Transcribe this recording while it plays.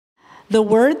The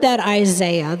word that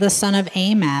Isaiah, the son of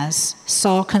Amoz,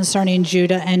 saw concerning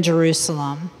Judah and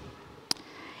Jerusalem.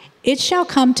 It shall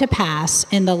come to pass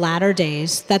in the latter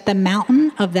days that the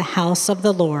mountain of the house of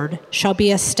the Lord shall be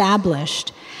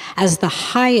established as the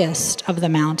highest of the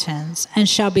mountains, and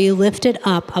shall be lifted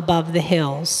up above the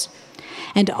hills,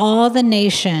 and all the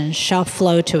nations shall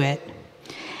flow to it.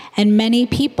 And many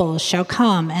people shall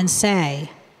come and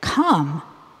say, Come,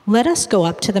 let us go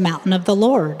up to the mountain of the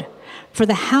Lord, for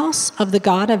the house of the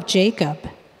God of Jacob,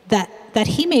 that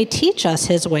he may teach us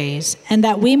his ways, and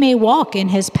that we may walk in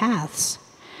his paths.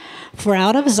 For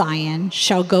out of Zion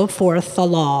shall go forth the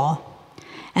law,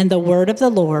 and the word of the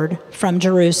Lord from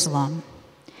Jerusalem.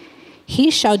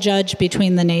 He shall judge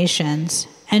between the nations,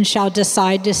 and shall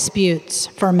decide disputes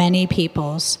for many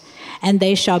peoples, and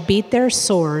they shall beat their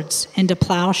swords into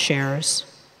plowshares,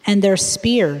 and their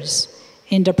spears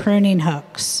into pruning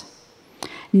hooks.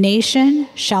 Nation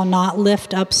shall not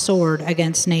lift up sword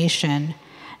against nation,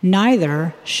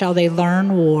 neither shall they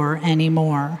learn war any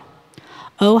more.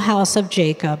 O house of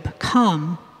Jacob,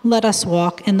 come, let us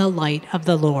walk in the light of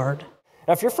the Lord.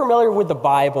 Now, if you're familiar with the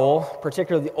Bible,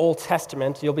 particularly the Old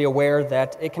Testament, you'll be aware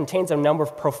that it contains a number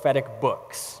of prophetic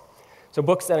books. So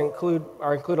books that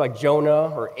are included like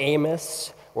Jonah or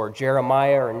Amos or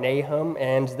Jeremiah or Nahum,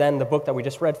 and then the book that we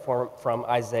just read from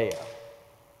Isaiah.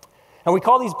 And we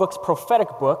call these books prophetic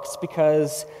books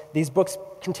because these books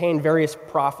contain various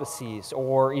prophecies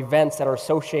or events that are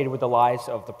associated with the lives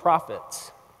of the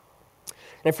prophets.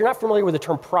 And if you're not familiar with the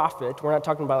term prophet, we're not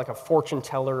talking about like a fortune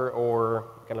teller or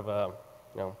kind of a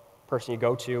person you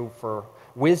go to for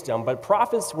wisdom, but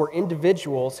prophets were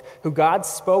individuals who God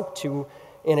spoke to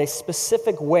in a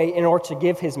specific way in order to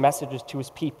give his messages to his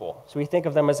people. So we think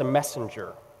of them as a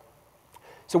messenger.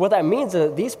 So what that means is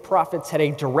that these prophets had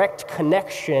a direct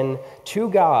connection to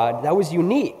God that was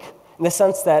unique in the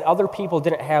sense that other people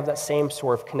didn't have that same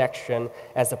sort of connection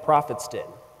as the prophets did.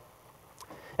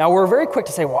 Now, we're very quick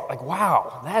to say, well, like,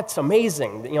 wow, that's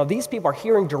amazing. These people are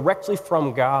hearing directly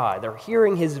from God. They're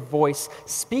hearing his voice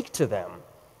speak to them.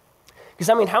 Because,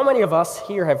 how many of us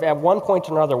here have at one point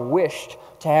or another wished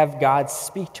to have God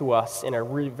speak to us in a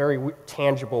very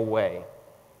tangible way?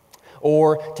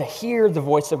 Or to hear the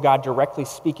voice of God directly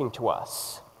speaking to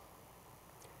us?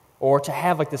 Or to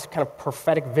have like this kind of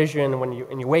prophetic vision when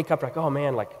you wake up, like, oh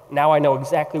man, like now I know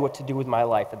exactly what to do with my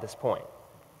life at this point.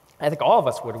 I think all of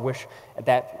us would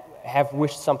have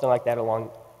wished something like that along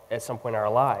at some point in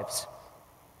our lives.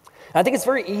 And I think it's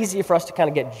very easy for us to kind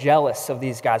of get jealous of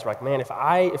these guys. We're like, man,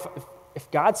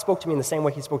 if God spoke to me in the same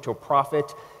way he spoke to a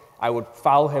prophet, I would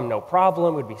follow him no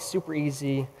problem. It would be super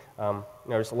easy.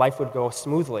 Just life would go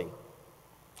smoothly.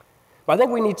 But I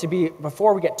think we need to be,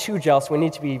 before we get too jealous, we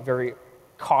need to be very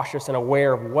cautious and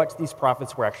aware of what these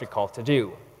prophets were actually called to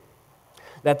do.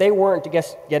 That they weren't,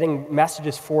 getting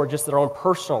messages for just their own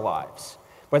personal lives,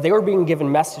 but they were being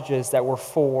given messages that were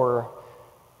for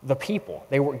the people.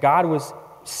 God was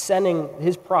sending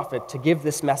his prophet to give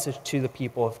this message to the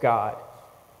people of God.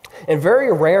 And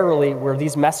very rarely were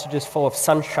these messages full of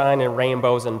sunshine and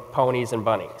rainbows and ponies and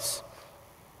bunnies.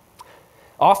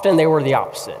 Often they were the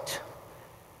opposite.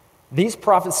 These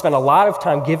prophets spent a lot of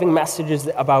time giving messages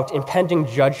about impending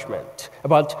judgment,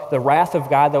 about the wrath of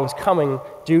God that was coming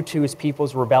due to his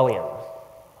people's rebellion.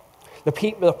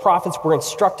 The prophets were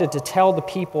instructed to tell the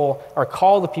people or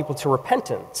call the people to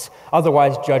repentance,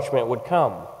 otherwise judgment would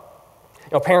come.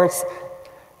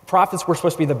 Prophets were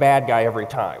supposed to be the bad guy every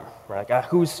time. Right?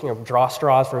 Like, draw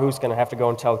straws for who's going to have to go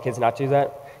and tell the kids not to do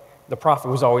that. The prophet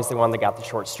was always the one that got the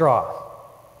short straw.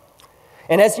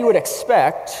 And as you would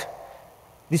expect,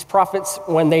 these prophets,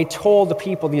 when they told the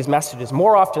people these messages,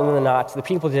 more often than not, the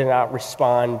people did not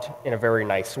respond in a very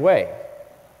nice way.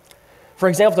 For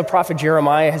example, the prophet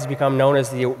Jeremiah has become known as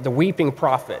the weeping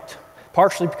prophet,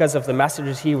 partially because of the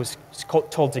messages he was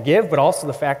told to give, but also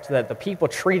the fact that the people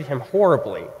treated him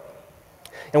horribly.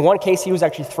 In one case, he was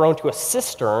actually thrown to a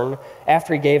cistern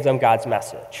after he gave them God's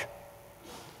message.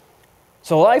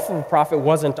 So the life of a prophet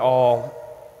wasn't all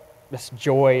this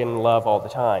joy and love all the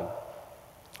time.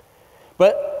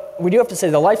 But we do have to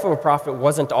say the life of a prophet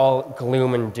wasn't all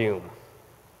gloom and doom.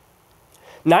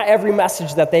 Not every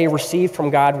message that they received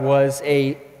from God was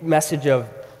a message of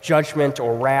judgment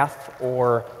or wrath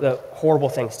or the horrible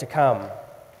things to come.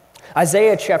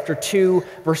 Isaiah chapter 2,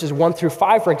 verses 1 through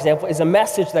 5, for example, is a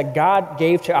message that God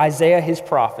gave to Isaiah, his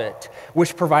prophet,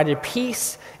 which provided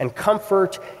peace and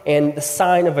comfort and the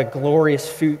sign of a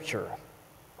glorious future.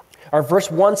 Our verse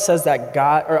 1 says that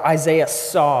Isaiah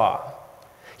saw.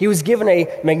 He was given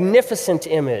a magnificent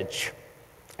image,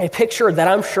 a picture that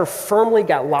I'm sure firmly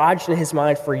got lodged in his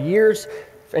mind for years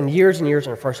and years and years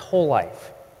and for his whole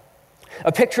life.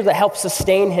 a picture that helped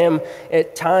sustain him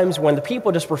at times when the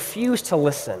people just refused to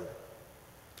listen.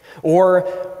 Or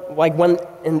like when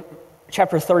in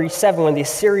chapter 37, when the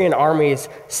Assyrian army is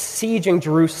sieging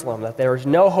Jerusalem, that there is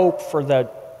no hope for the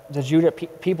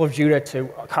people of Judah to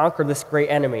conquer this great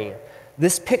enemy.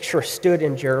 This picture stood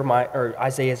in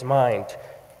Isaiah's mind.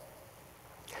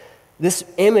 This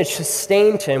image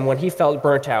sustained him when he felt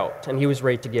burnt out and he was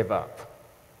ready to give up.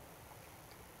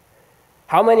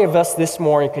 How many of us this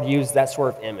morning could use that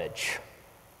sort of image,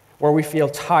 where we feel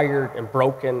tired and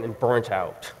broken and burnt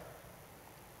out?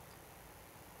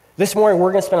 This morning,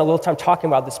 we're going to spend a little time talking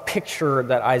about this picture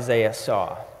that Isaiah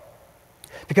saw.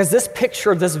 Because this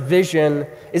picture, this vision,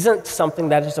 isn't something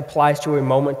that just applies to a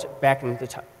moment back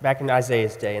in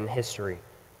Isaiah's day in history.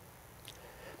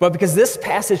 But because this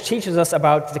passage teaches us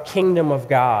about the kingdom of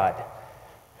God,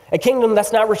 a kingdom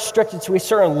that's not restricted to a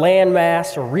certain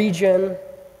landmass or region,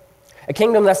 a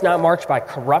kingdom that's not marked by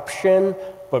corruption,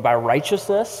 but by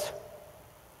righteousness,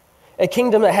 a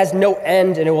kingdom that has no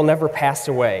end and it will never pass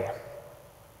away.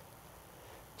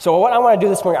 So what I want to do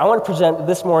this morning, I want to present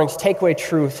this morning's takeaway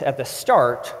truth at the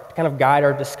start to kind of guide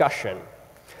our discussion.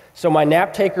 So my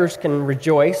nap takers can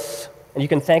rejoice, and you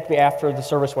can thank me after the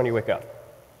service when you wake up.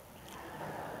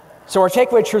 So our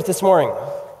takeaway truth this morning: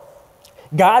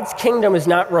 God's kingdom is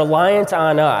not reliant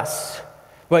on us,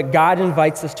 but God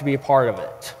invites us to be a part of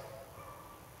it.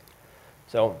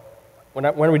 So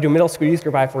when we do middle school youth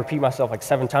group, I have to repeat myself like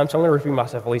 7 times, so I'm going to repeat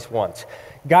myself at least once.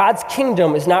 God's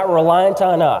kingdom is not reliant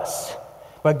on us,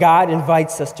 but God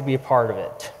invites us to be a part of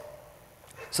it.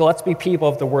 So let's be people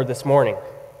of the word this morning.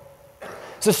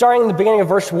 So starting in the beginning of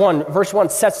verse 1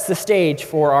 sets the stage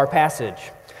for our passage,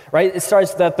 right? It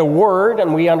starts that the word,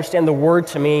 and we understand the word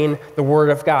to mean the word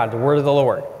of God, the word of the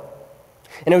Lord.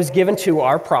 And it was given to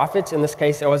our prophet. In this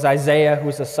case, it was Isaiah, who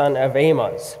was the son of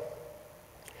Amoz.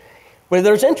 But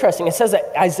there's interesting, it says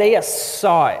that Isaiah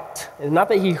saw it. It's not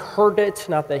that he heard it,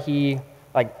 not that he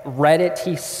read it,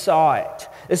 he saw it.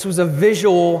 This was a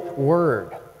visual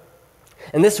word.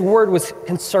 And this word was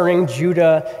concerning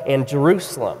Judah and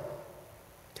Jerusalem.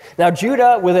 Now,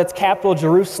 Judah, with its capital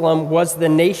Jerusalem, was the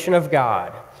nation of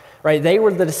God, right? They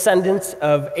were the descendants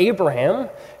of Abraham,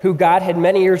 who God had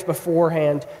many years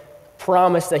beforehand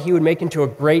promised that he would make into a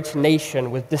great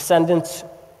nation with descendants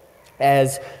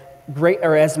as great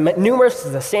or as numerous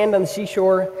as the sand on the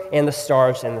seashore and the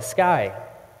stars in the sky.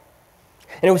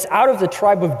 And it was out of the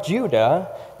tribe of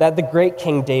Judah that the great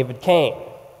King David came.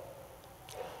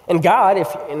 And God,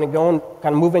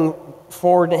 moving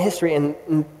forward in history,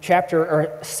 in 2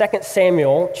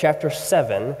 Samuel chapter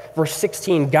 7, verse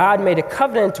 16, God made a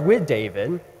covenant with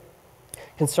David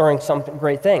concerning some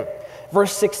great thing.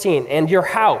 Verse 16, and your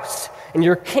house and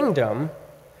your kingdom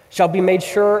shall be made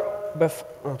sure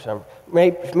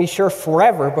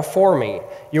forever before me.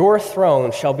 Your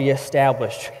throne shall be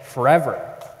established forever.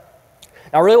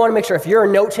 Now, I really want to make sure, if you're a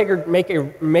note taker, make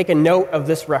a note of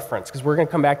this reference, because we're going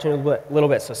to come back to it in a little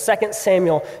bit. So 2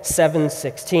 Samuel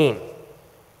 7:16.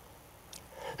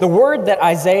 The word that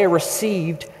Isaiah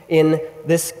received in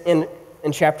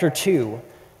chapter 2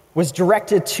 was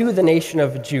directed to the nation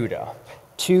of Judah,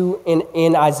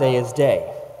 in Isaiah's day.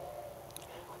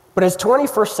 But as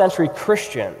 21st century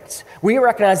Christians, we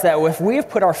recognize that if we have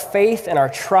put our faith and our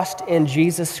trust in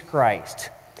Jesus Christ,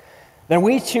 then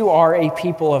we too are a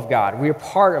people of God. We are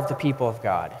part of the people of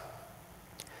God.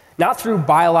 Not through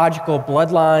biological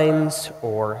bloodlines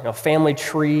or family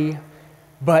tree,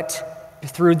 but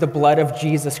through the blood of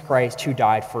Jesus Christ who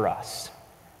died for us.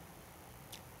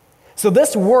 So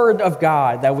this word of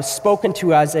God that was spoken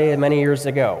to Isaiah many years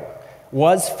ago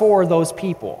was for those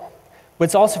people, but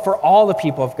it's also for all the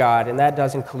people of God, and that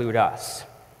does include us.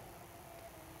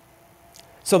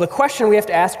 So the question we have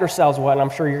to ask ourselves, and I'm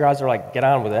sure you guys are like, get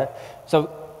on with it.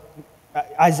 So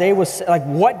Isaiah was like,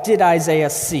 what did Isaiah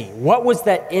see? What was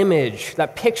that image,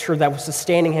 that picture that was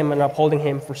sustaining him and upholding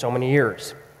him for so many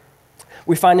years?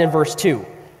 We find in verse 2.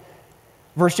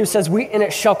 Verse 2 says, and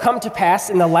it shall come to pass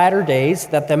in the latter days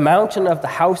that the mountain of the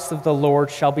house of the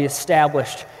Lord shall be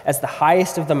established as the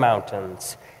highest of the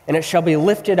mountains, and it shall be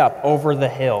lifted up over the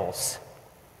hills.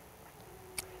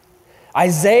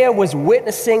 Isaiah was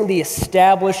witnessing the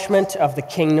establishment of the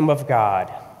kingdom of God.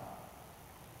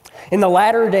 In the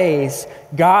latter days,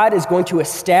 God is going to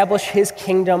establish his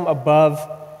kingdom above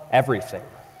everything.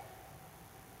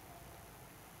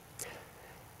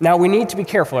 Now, we need to be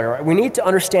careful here. Right? We need to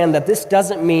understand that this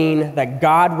doesn't mean that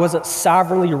God wasn't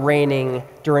sovereignly reigning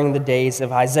during the days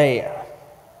of Isaiah.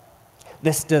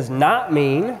 This does not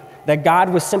mean that God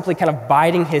was simply kind of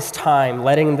biding his time,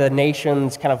 letting the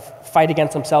nations kind of fight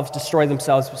against themselves, destroy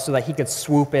themselves, so that he could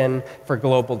swoop in for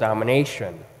global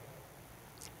domination.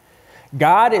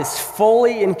 God is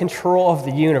fully in control of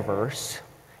the universe,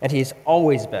 and he's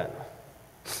always been.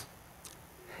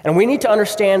 And we need to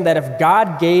understand that if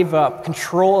God gave up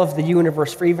control of the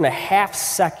universe for even a half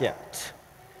second,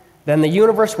 then the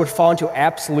universe would fall into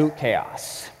absolute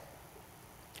chaos.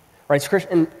 Right?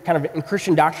 In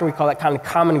Christian doctrine, we call that kind of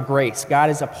common grace. God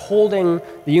is upholding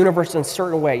the universe in a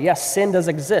certain way. Yes, sin does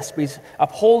exist, but he's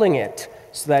upholding it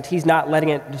so that he's not letting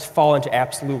it just fall into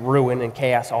absolute ruin and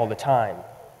chaos all the time.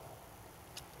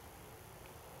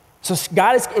 So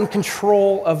God is in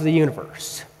control of the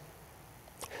universe.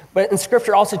 But in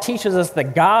Scripture also teaches us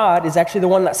that God is actually the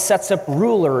one that sets up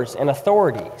rulers and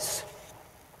authorities,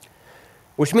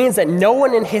 which means that no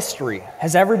one in history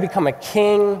has ever become a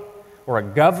king or a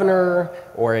governor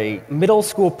or a middle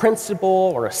school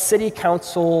principal or a city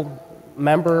council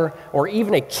member or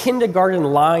even a kindergarten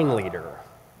line leader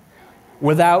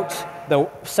without the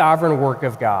sovereign work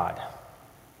of God.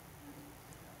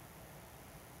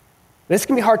 This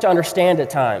can be hard to understand at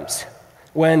times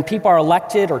when people are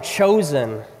elected or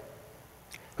chosen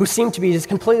who seem to be just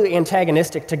completely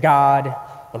antagonistic to God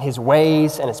and his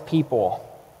ways and his people.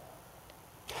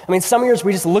 I mean, some years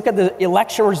we just look at the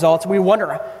election results and we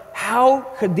wonder, how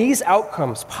could these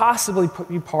outcomes possibly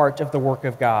be part of the work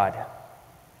of God?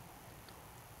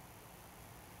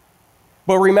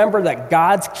 But remember that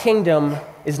God's kingdom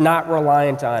is not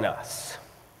reliant on us.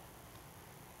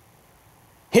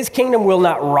 His kingdom will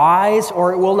not rise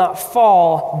or it will not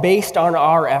fall based on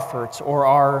our efforts or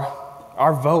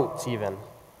our votes even.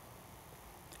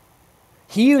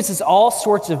 He uses all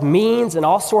sorts of means and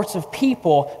all sorts of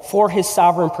people for his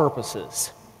sovereign purposes.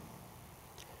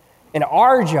 And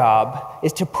our job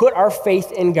is to put our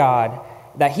faith in God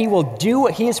that he will do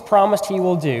what he has promised he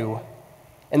will do,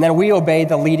 and then we obey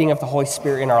the leading of the Holy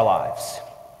Spirit in our lives.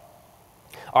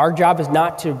 Our job is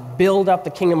not to build up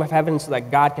the kingdom of heaven so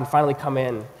that God can finally come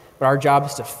in, but our job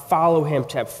is to follow him,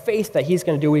 to have faith that he's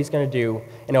going to do what he's going to do,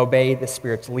 and obey the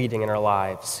Spirit's leading in our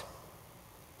lives.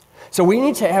 So we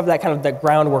need to have that kind of that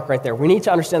groundwork right there. We need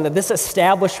to understand that this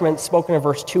establishment spoken in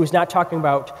verse 2 is not talking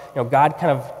about God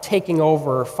kind of taking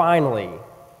over finally.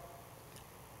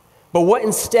 But what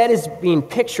instead is being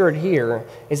pictured here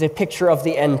is a picture of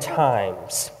the end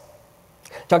times.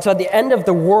 It talks about the end of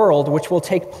the world, which will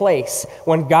take place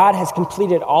when God has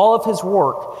completed all of his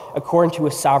work according to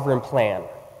his sovereign plan.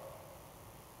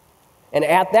 And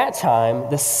at that time,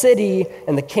 the city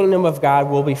and the kingdom of God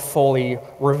will be fully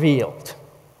revealed.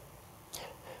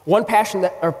 One passage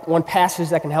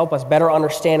that can help us better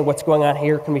understand what's going on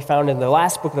here can be found in the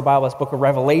last book of the Bible, this book of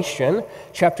Revelation,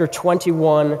 chapter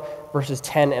 21, verses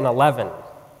 10 and 11.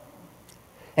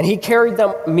 And he carried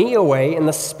me away in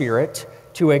the Spirit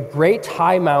to a great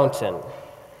high mountain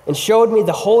and showed me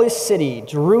the holy city,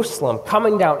 Jerusalem,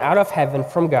 coming down out of heaven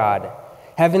from God,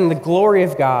 having the glory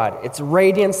of God, its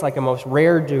radiance like a most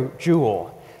rare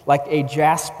jewel, like a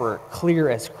jasper, clear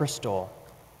as crystal.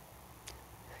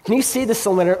 Can you see the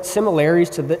similarities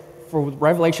for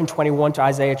Revelation 21 to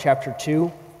Isaiah chapter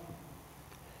 2?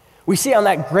 We see on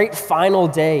that great final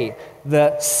day,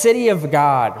 the city of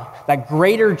God, that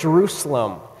greater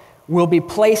Jerusalem, will be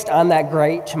placed on that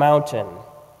great mountain.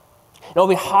 It will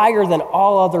be higher than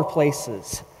all other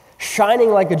places,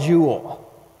 shining like a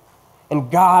jewel,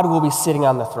 and God will be sitting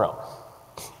on the throne.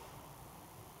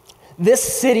 This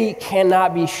city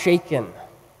cannot be shaken.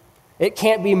 It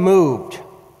can't be moved,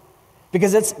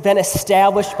 because it's been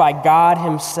established by God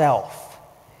himself,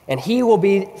 and he will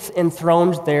be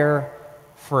enthroned there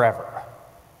forever.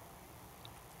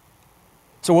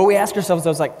 So what we ask ourselves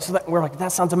is we're like,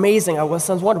 that sounds amazing, that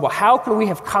sounds wonderful. How can we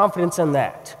have confidence in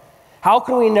that? How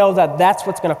can we know that that's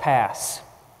what's going to pass?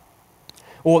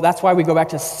 Well, that's why we go back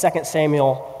to 2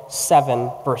 Samuel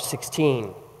 7, verse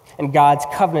 16, and God's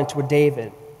covenant with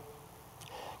David.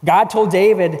 God told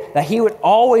David that he would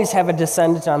always have a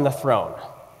descendant on the throne.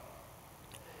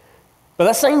 But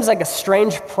that seems like a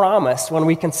strange promise when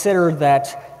we consider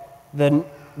that the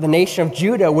nation of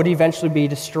Judah would eventually be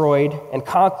destroyed and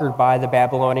conquered by the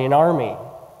Babylonian army.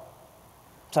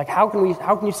 It's like, how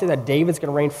can you say that David's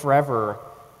going to reign forever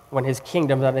when his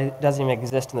kingdom doesn't even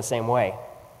exist in the same way?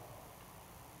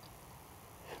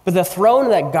 But the throne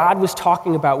that God was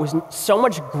talking about was so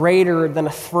much greater than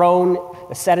a throne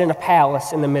set in a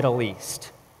palace in the Middle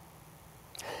East.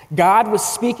 God was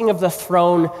speaking of the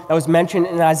throne that was mentioned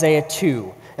in Isaiah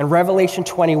 2 and Revelation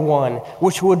 21,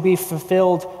 which would be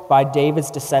fulfilled by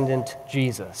David's descendant,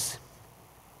 Jesus.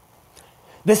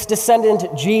 This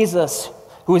descendant, Jesus,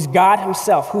 who is God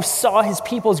himself, who saw his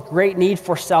people's great need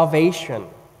for salvation.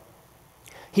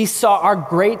 He saw our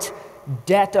great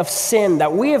debt of sin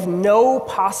that we have no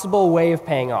possible way of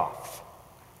paying off.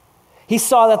 He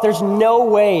saw that there's no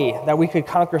way that we could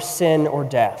conquer sin or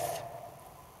death.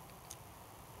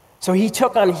 So he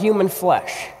took on human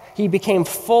flesh. He became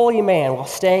fully man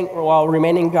while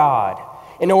remaining God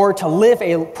in order to live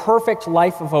a perfect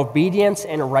life of obedience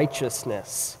and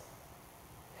righteousness.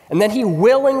 And then he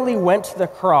willingly went to the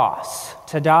cross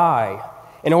to die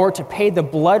in order to pay the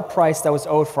blood price that was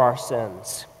owed for our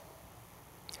sins,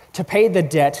 to pay the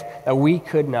debt that we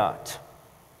could not.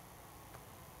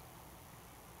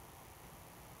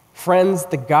 Friends,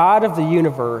 the God of the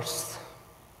universe,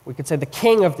 we could say the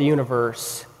King of the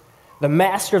universe, the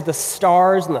master of the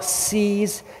stars and the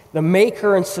seas, the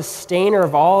maker and sustainer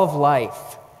of all of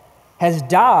life, has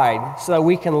died so that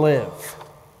we can live.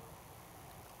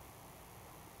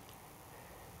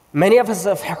 Many of us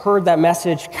have heard that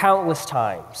message countless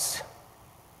times.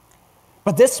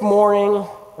 But this morning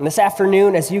and this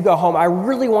afternoon, as you go home, I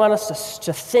really want us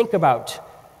to think about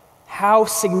how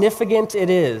significant it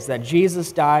is that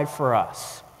Jesus died for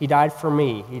us. He died for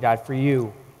me. He died for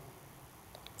you.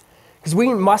 Because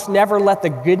we must never let the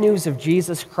good news of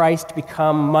Jesus Christ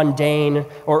become mundane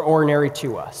or ordinary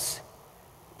to us.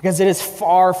 Because it is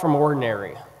far from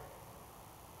ordinary.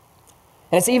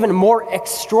 And it's even more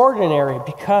extraordinary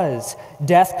because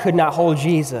death could not hold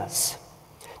Jesus.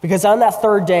 Because on that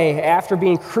third day, after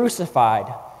being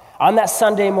crucified, on that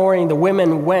Sunday morning, the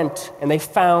women went and they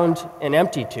found an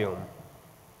empty tomb.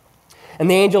 And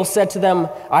the angel said to them,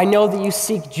 "I know that you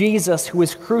seek Jesus who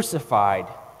was crucified.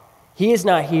 He is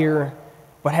not here,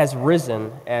 but has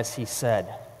risen, as he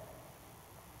said."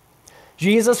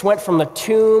 Jesus went from the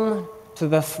tomb to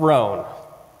the throne.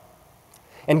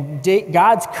 And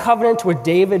God's covenant with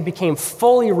David became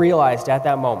fully realized at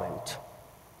that moment.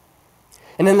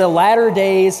 And in the latter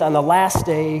days, on the last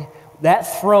day, that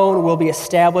throne will be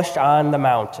established on the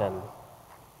mountain.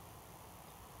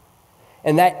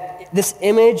 And that this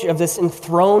image of this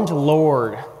enthroned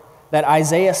Lord that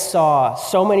Isaiah saw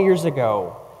so many years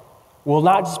ago will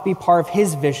not just be part of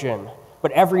his vision,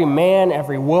 but every man,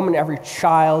 every woman, every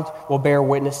child will bear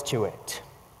witness to it.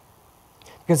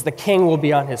 Because the king will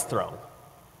be on his throne.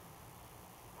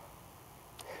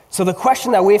 So the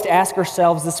question that we have to ask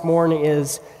ourselves this morning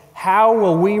is, how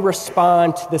will we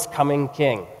respond to this coming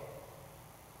king?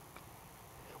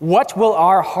 What will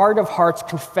our heart of hearts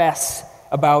confess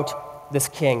about this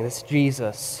king, this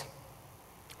Jesus?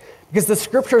 Because the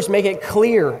scriptures make it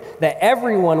clear that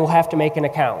everyone will have to make an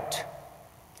account,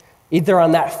 either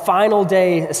on that final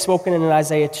day as spoken in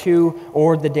Isaiah 2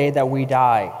 or the day that we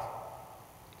die.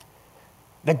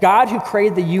 The God who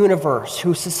created the universe,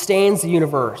 who sustains the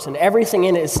universe and everything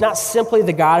in it, is not simply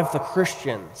the God of the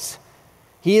Christians.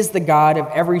 He is the God of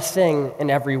everything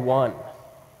and everyone.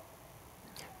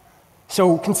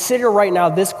 So consider right now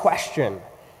this question: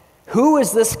 who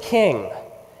is this king,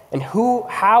 and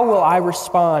how will I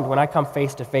respond when I come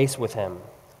face to face with him?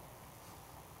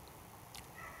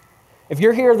 If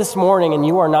you're here this morning and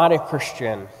you are not a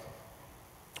Christian,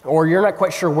 or you're not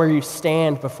quite sure where you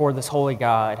stand before this holy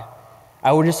God,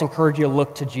 I would just encourage you to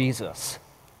look to Jesus,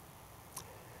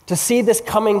 to see this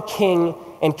coming king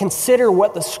and consider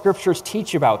what the scriptures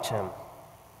teach about him,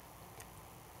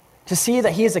 to see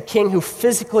that he is a king who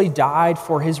physically died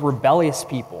for his rebellious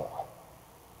people,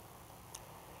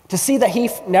 to see that he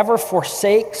never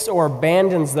forsakes or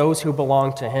abandons those who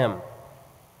belong to him,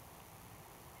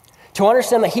 to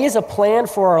understand that he has a plan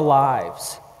for our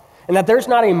lives and that there's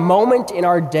not a moment in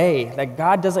our day that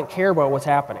God doesn't care about what's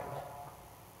happening.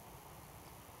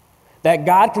 That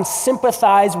God can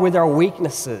sympathize with our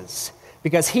weaknesses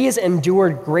because he has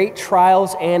endured great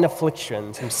trials and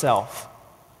afflictions himself.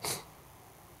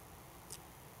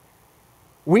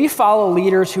 We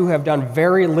leaders who have done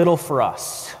very little for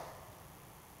us.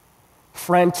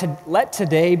 Friend, let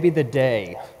today be the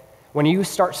day when you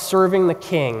start serving the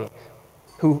King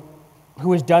who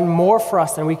has done more for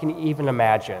us than we can even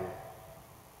imagine.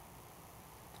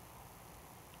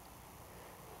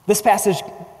 This passage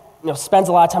spends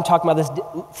a lot of time talking about this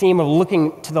theme of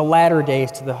looking to the latter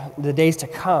days, to the days to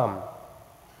come.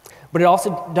 But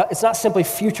it's not simply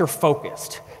future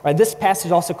focused. Right? This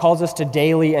passage also calls us to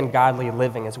daily and godly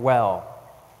living as well.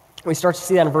 We start to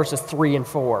see that in verses 3 and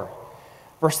 4.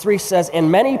 Verse 3 says,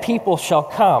 "And many people shall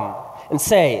come and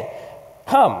say,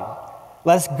 'Come,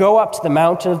 let us go up to the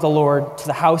mountain of the Lord, to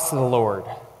the house of the Lord.'"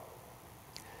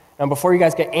 Now, before you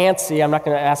guys get antsy, I'm not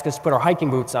going to ask us to put our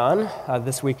hiking boots on,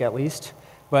 this week at least.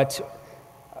 But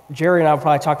Jerry and I will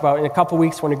probably talk about in a couple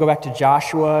weeks when we go back to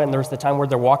Joshua and there's the time where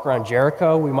they're walking around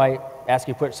Jericho, we might ask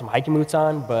you to put some hiking boots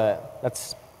on, but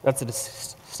that's a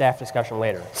staff discussion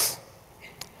later.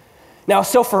 Now,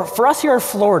 so for us here in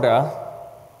Florida,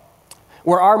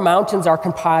 where our mountains are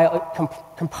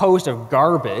composed of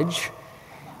garbage,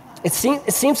 it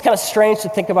seems kind of strange to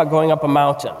think about going up a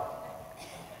mountain.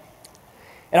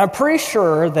 And I'm pretty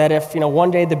sure that if, one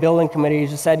day the building committee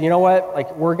just said, you know what,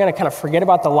 like we're going to kind of forget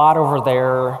about the lot over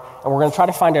there, and we're going to try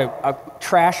to find a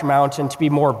trash mountain to be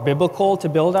more biblical to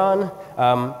build on,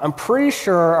 I'm pretty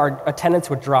sure our attendance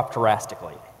would drop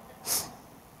drastically.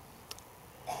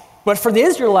 But for the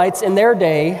Israelites in their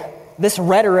day, this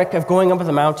rhetoric of going up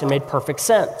the mountain made perfect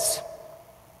sense.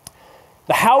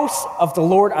 The house of the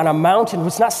Lord on a mountain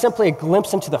was not simply a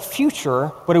glimpse into the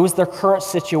future, but it was their current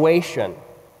situation.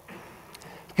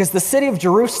 Because the city of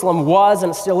Jerusalem was,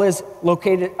 and still is,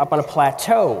 located up on a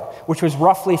plateau, which was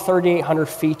roughly 3,800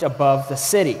 feet above the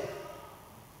city.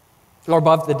 Or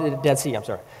above the Dead Sea, I'm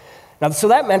sorry. Now, so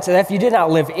that meant that if you did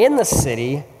not live in the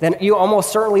city, then you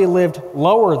almost certainly lived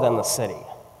lower than the city.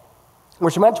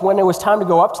 Which meant when it was time to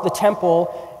go up to the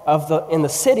temple in the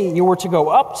city, you were to go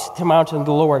up to the mountain of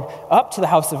the Lord, up to the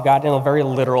house of God in a very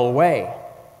literal way.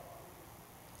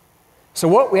 So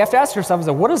what we have to ask ourselves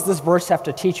is, what does this verse have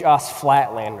to teach us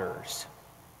flatlanders?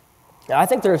 Now, I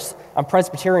think I'm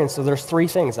Presbyterian, so there's three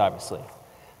things, obviously.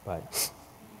 But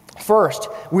first,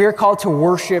 we are called to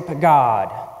worship God.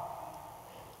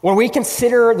 When we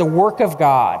consider the work of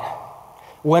God,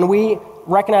 when we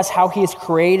recognize how He has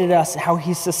created us, how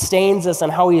He sustains us, and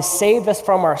how He has saved us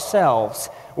from ourselves,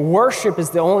 worship is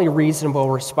the only reasonable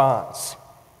response.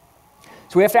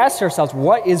 So we have to ask ourselves,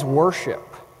 what is worship?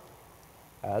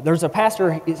 There's a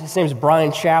pastor, his name is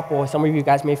Brian Chappell. Some of you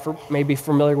guys may be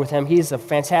familiar with him. He has a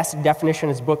fantastic definition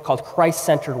in his book called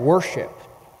Christ-Centered Worship.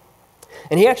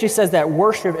 And he actually says that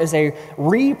worship is a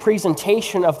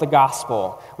representation of the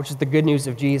gospel, which is the good news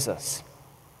of Jesus.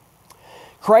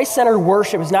 Christ-centered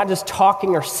worship is not just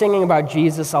talking or singing about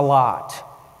Jesus a lot.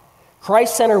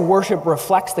 Christ-centered worship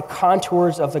reflects the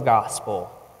contours of the gospel.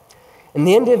 In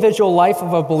the individual life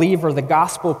of a believer, the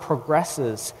gospel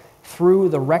progresses through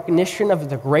the recognition of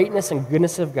the greatness and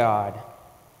goodness of God,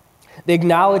 the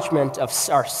acknowledgement of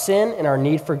our sin and our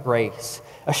need for grace,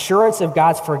 assurance of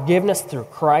God's forgiveness through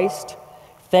Christ,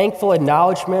 thankful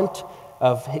acknowledgement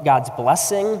of God's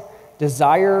blessing,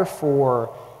 desire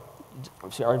for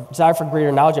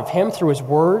greater knowledge of Him through His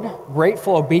Word,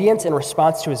 grateful obedience in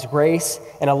response to His grace,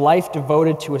 and a life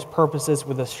devoted to His purposes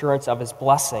with assurance of His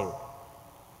blessing.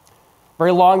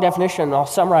 Very long definition, and I'll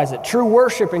summarize it. True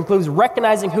worship includes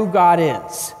recognizing who God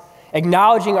is,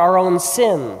 acknowledging our own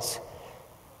sins,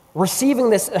 receiving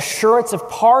this assurance of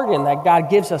pardon that God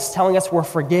gives us, telling us we're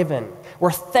forgiven.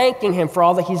 We're thanking Him for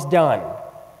all that He's done.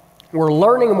 We're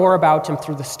learning more about Him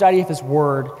through the study of His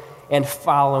Word and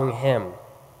following Him.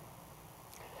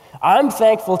 I'm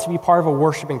thankful to be part of a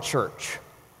worshiping church.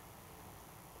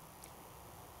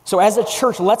 So as a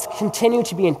church, let's continue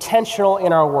to be intentional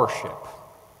in our worship.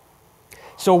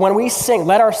 So when we sing,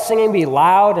 let our singing be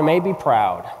loud and maybe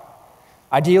proud.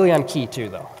 Ideally on key too,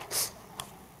 though.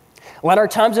 Let our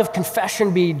times of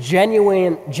confession be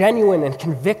genuine and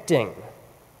convicting.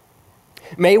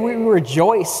 May we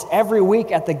rejoice every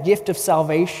week at the gift of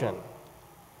salvation.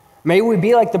 May we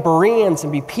be like the Bereans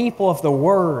and be people of the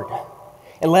Word.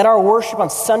 And let our worship on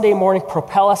Sunday morning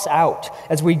propel us out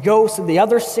as we go so the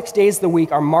other 6 days of the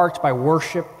week are marked by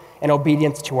worship and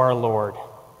obedience to our Lord.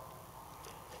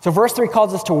 So verse 3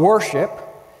 calls us to worship.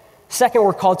 Second,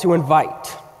 we're called to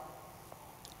invite.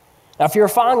 Now, if you're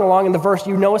following along in the verse,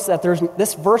 you notice that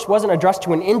this verse wasn't addressed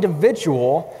to an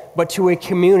individual, but to a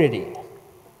community.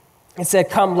 It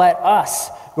said, come, let us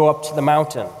go up to the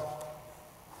mountain.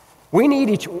 We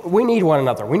need one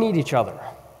another. We need each other.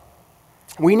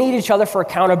 We need each other for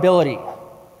accountability.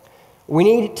 We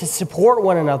need to support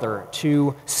one another,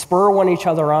 to spur one each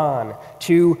other on,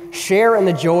 to share in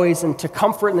the joys and to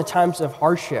comfort in the times of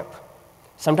hardship.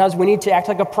 Sometimes we need to act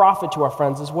like a prophet to our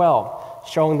friends as well,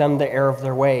 showing them the error of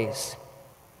their ways.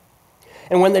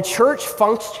 And when the church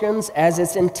functions as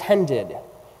it's intended,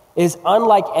 it is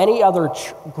unlike any other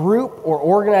group or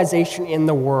organization in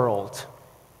the world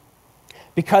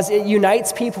because it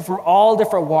unites people from all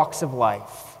different walks of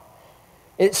life.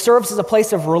 It serves as a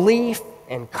place of relief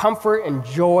and comfort and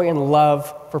joy and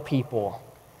love for people,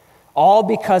 all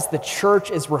because the church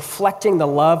is reflecting the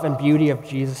love and beauty of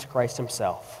Jesus Christ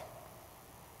Himself.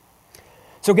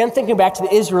 So again, thinking back to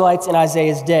the Israelites in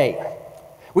Isaiah's day,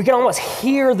 we can almost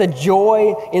hear the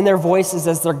joy in their voices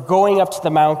as they're going up to the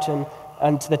mountain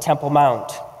and to the Temple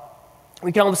Mount.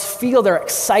 We can almost feel their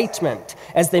excitement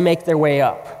as they make their way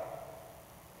up.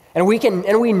 And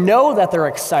we know that they're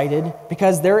excited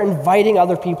because they're inviting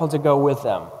other people to go with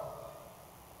them.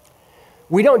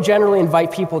 We don't generally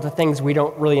invite people to things we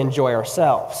don't really enjoy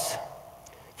ourselves.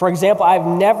 For example, I've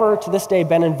never to this day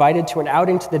been invited to an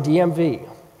outing to the DMV.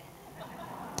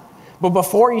 But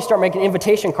before you start making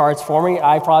invitation cards for me,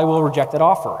 I probably will reject that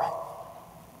offer.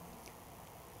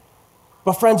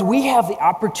 But friends, we have the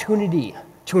opportunity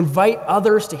to invite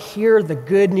others to hear the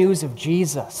good news of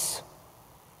Jesus,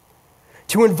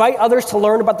 to invite others to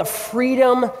learn about the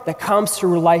freedom that comes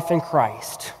through life in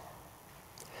Christ,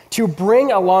 to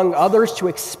bring along others to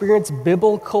experience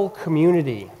biblical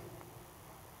community.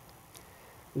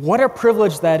 What a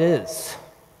privilege that is,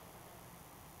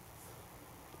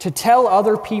 to tell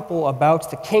other people about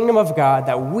the kingdom of God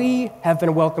that we have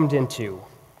been welcomed into,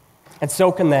 and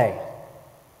so can they.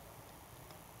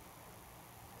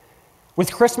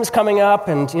 With Christmas coming up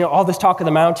and all this talk of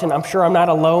the mountain, I'm sure I'm not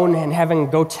alone in having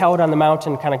go tell it on the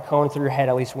mountain kind of going through your head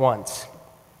at least once.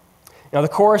 The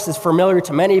chorus is familiar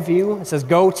to many of you. It says,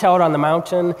 go tell it on the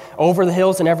mountain, over the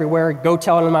hills and everywhere, go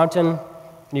tell it on the mountain.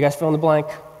 Can you guys fill in the blank?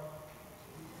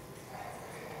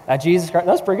 That Jesus Christ,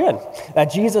 that's pretty good.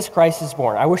 That Jesus Christ is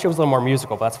born. I wish it was a little more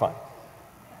musical, but that's fine.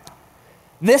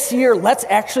 This year, let's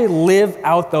actually live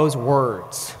out those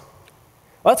words.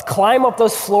 Let's climb up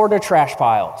those Florida trash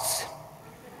piles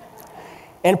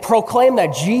and proclaim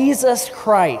that Jesus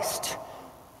Christ,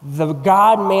 the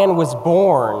God-man, was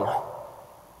born,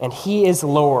 and he is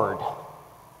Lord,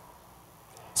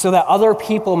 so that other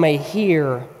people may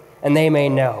hear and they may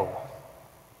know.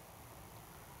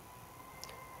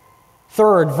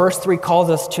 Third, verse 3 calls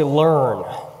us to learn.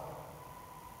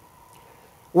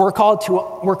 We're called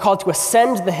to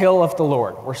ascend the hill of the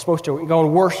Lord. We're supposed to go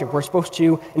and worship. We're supposed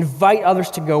to invite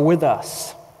others to go with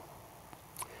us.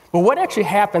 But what actually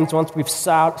happens once we've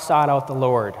sought out the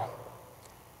Lord?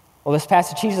 Well, this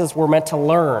passage teaches us we're meant to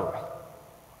learn.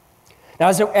 Now,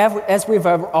 as we've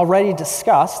already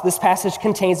discussed, this passage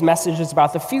contains messages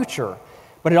about the future,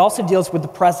 but it also deals with the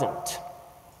present.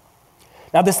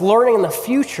 Now, this learning in the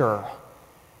future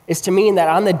is to mean that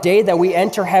on the day that we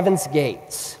enter heaven's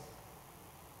gates,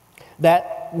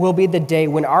 that will be the day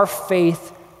when our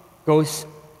faith goes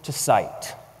to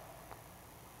sight.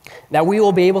 That we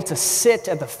will be able to sit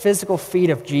at the physical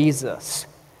feet of Jesus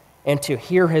and to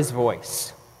hear his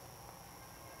voice.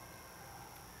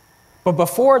 But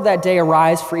before that day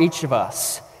arrives for each of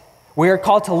us, we are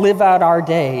called to live out our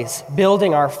days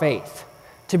building our faith,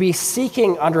 to be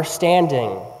seeking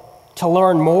understanding, to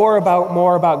learn more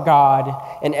about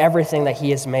God and everything that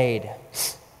he has made.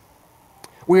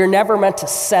 We are never meant to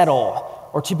settle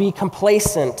or to be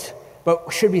complacent,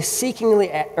 but should be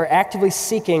actively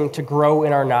seeking to grow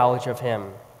in our knowledge of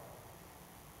him.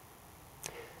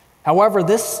 However,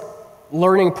 this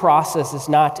learning process is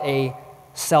not a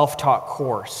self-taught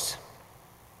course.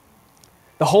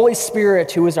 The Holy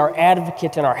Spirit, who is our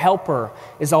advocate and our helper,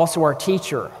 is also our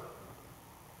teacher.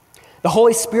 The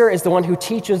Holy Spirit is the one who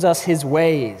teaches us his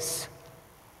ways.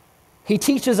 He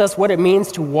teaches us what it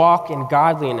means to walk in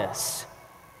godliness.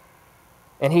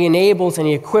 And he enables and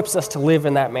he equips us to live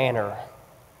in that manner.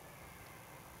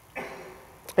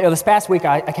 This past week,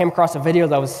 I came across a video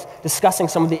that was discussing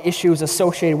some of the issues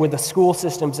associated with the school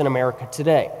systems in America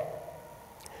today.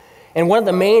 And one of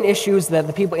the main issues that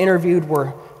the people interviewed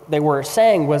were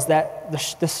saying was that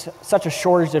there's such a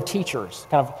shortage of teachers,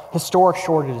 kind of historic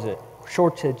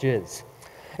shortages.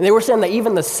 And they were saying that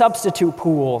even the substitute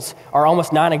pools are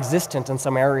almost non-existent in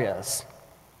some areas.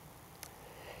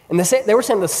 And they were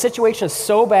saying the situation is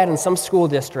so bad in some school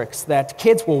districts that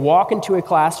kids will walk into a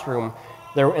classroom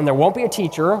and there won't be a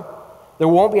teacher, there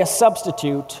won't be a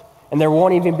substitute, and there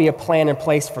won't even be a plan in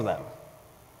place for them.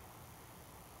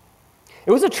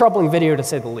 It was a troubling video, to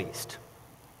say the least.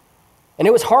 And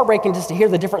it was heartbreaking just to hear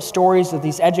the different stories of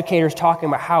these educators talking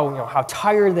about how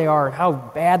tired they are and how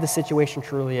bad the situation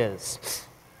truly is.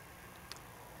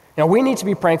 We need to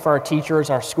be praying for our teachers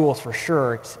and our schools for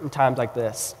sure in times like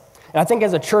this. And I think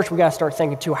as a church, we got to start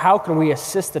thinking too, how can we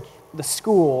assist the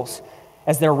schools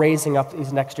as they're raising up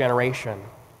these next generation?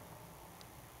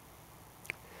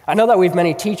 I know that we have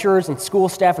many teachers and school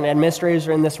staff and administrators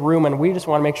in this room, and we just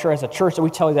want to make sure as a church that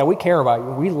we tell you that we care about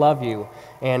you, we love you,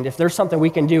 and if there's something we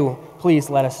can do, please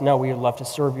let us know. We would love to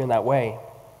serve you in that way.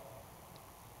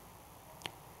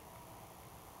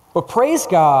 But praise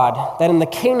God that in the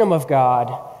kingdom of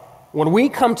God, when we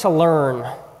come to learn,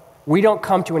 we don't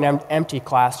come to an empty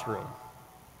classroom.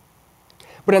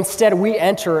 But instead, we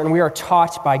enter and we are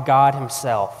taught by God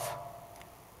himself.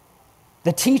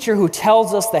 The teacher who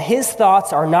tells us that his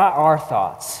thoughts are not our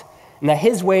thoughts and that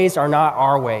his ways are not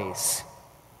our ways,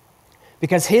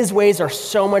 because his ways are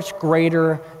so much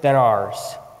greater than ours.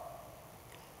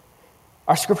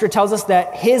 Our scripture tells us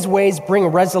that his ways bring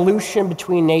resolution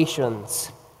between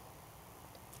nations.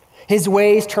 His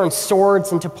ways turn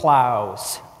swords into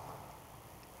plows.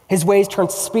 His ways turn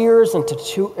spears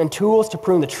and tools to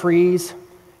prune the trees.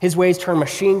 His ways turn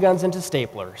machine guns into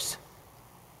staplers.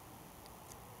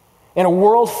 In a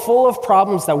world full of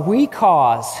problems that we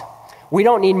cause, we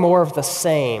don't need more of the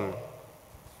same.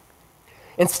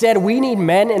 Instead, we need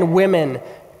men and women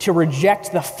to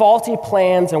reject the faulty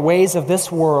plans and ways of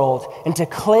this world and to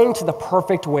cling to the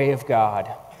perfect way of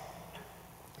God,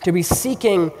 to be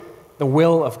seeking the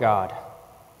will of God.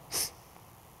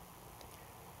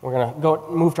 We're going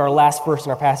to move to our last verse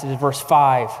in our passage, verse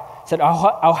 5. It said,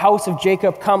 "O house of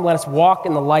Jacob, come, let us walk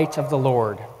in the light of the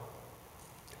Lord."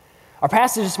 Our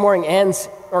passage this morning ends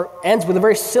with a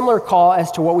very similar call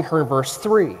as to what we heard in verse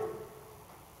 3.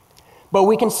 But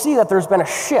we can see that there's been a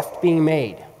shift being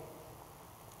made.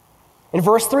 In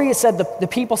verse 3, it said the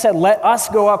people said, "Let us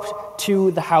go up to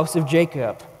the house of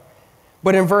Jacob."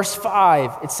 But in verse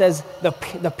 5, it says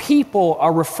the people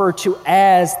are referred to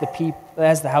as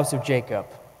the house of Jacob.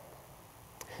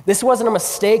 This wasn't a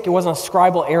mistake. It wasn't a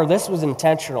scribal error. This was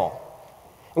intentional.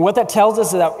 And what that tells us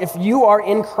is that if you are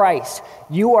in Christ,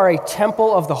 you are a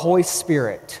temple of the Holy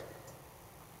Spirit,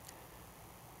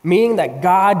 meaning that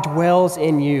God dwells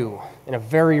in you in a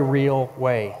very real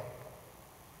way.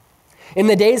 In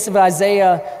the days of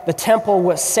Isaiah, the temple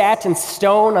was sat in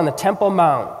stone on the Temple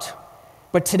Mount.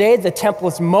 But today, the temple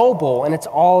is mobile, and it's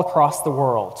all across the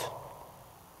world.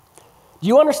 Do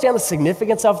you understand the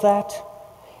significance of that?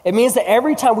 It means that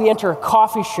every time we enter a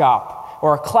coffee shop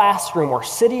or a classroom or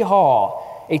city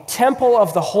hall, a temple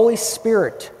of the Holy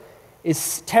Spirit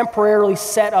is temporarily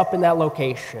set up in that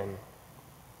location.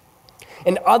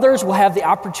 And others will have the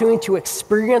opportunity to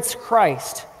experience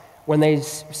Christ when they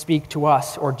speak to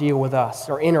us or deal with us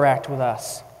or interact with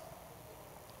us.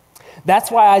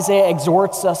 That's why Isaiah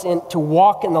exhorts us to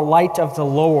walk in the light of the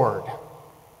Lord.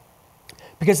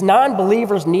 Because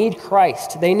non-believers need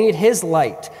Christ. They need His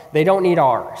light. They don't need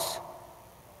ours.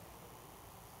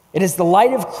 It is the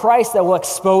light of Christ that will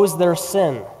expose their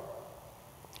sin.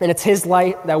 And it's His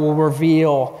light that will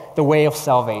reveal the way of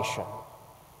salvation.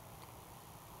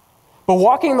 But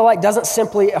walking in the light doesn't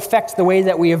simply affect the way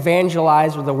that we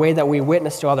evangelize or the way that we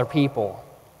witness to other people.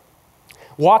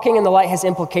 Walking in the light has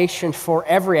implications for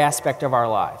every aspect of our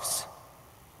lives.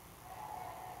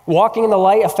 Walking in the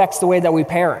light affects the way that we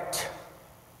parent.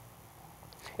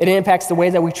 It impacts the way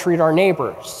that we treat our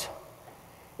neighbors.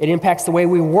 It impacts the way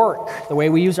we work, the way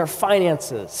we use our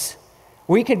finances.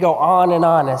 We could go on and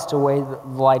on as to the way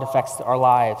the light affects our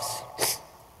lives.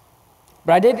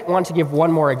 But I did want to give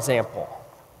one more example.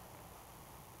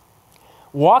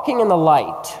 Walking in the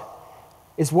light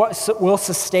is what will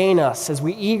sustain us as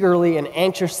we eagerly and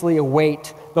anxiously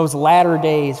await those latter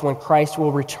days when Christ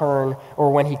will return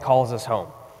or when He calls us home.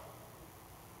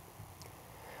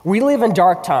 We live in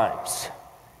dark times,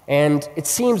 and it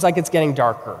seems like it's getting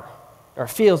darker, or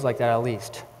feels like that at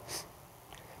least.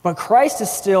 But Christ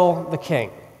is still the King,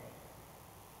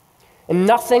 and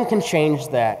nothing can change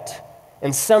that,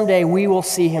 and someday we will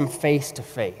see Him face to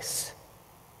face.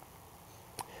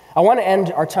 I want to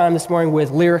end our time this morning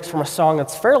with lyrics from a song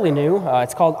that's fairly new.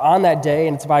 It's called On That Day,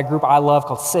 and it's by a group I love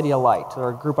called City of Light. They're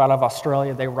a group out of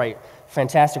Australia. They write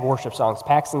fantastic worship songs.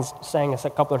 Paxton sang a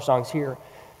couple of songs here.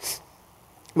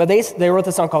 But they wrote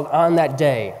this song called On That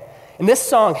Day. And this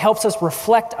song helps us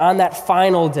reflect on that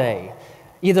final day,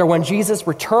 either when Jesus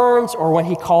returns or when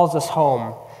He calls us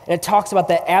home. And it talks about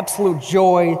the absolute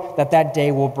joy that that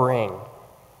day will bring.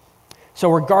 So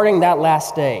regarding that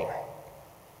last day,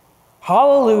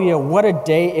 hallelujah, what a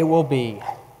day it will be.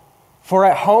 For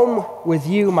at home with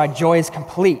you, my joy is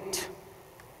complete.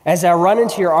 As I run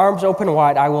into your arms open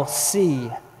wide, I will see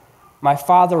my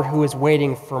Father who is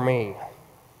waiting for me.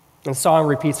 And the song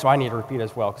repeats, so I need to repeat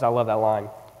as well, because I love that line.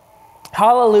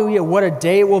 Hallelujah, what a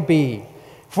day it will be.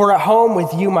 For at home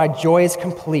with you, my joy is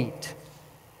complete.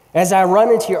 As I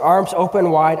run into your arms open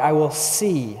wide, I will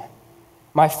see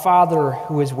my Father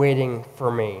who is waiting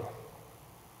for me.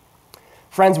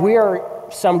 Friends, we are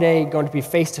someday going to be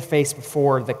face to face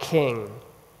before the King.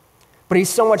 But He's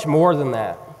so much more than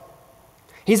that.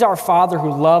 He's our Father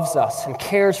who loves us and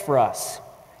cares for us.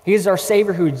 He is our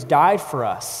Savior who's died for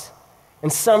us.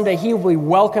 And someday He will be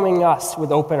welcoming us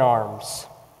with open arms.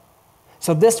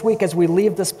 So this week as we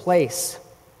leave this place,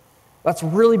 let's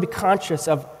really be conscious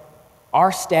of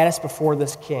our status before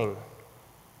this King,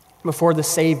 before the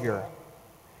Savior.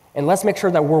 And let's make sure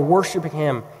that we're worshiping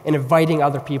Him and inviting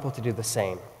other people to do the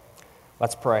same.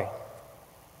 Let's pray.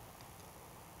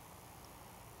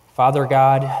 Father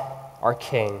God, our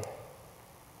King,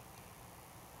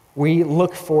 we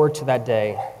look forward to that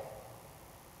day.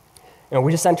 You know,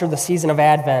 we just entered the season of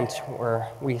Advent where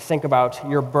we think about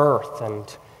your birth and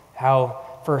how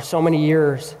for so many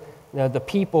years the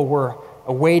people were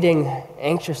awaiting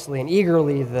anxiously and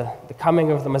eagerly the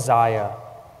coming of the Messiah.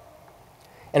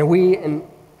 And we,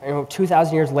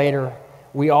 2,000 years later,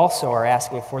 we also are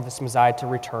asking for this Messiah to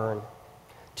return,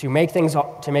 to make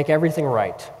everything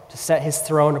right, to set his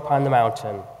throne upon the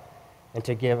mountain, and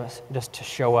to give us, just to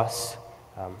show us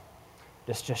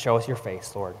your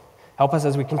face, Lord. Help us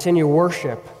as we continue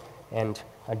worship and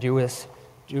do this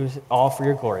all for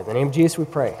your glory. In the name of Jesus we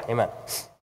pray. Amen.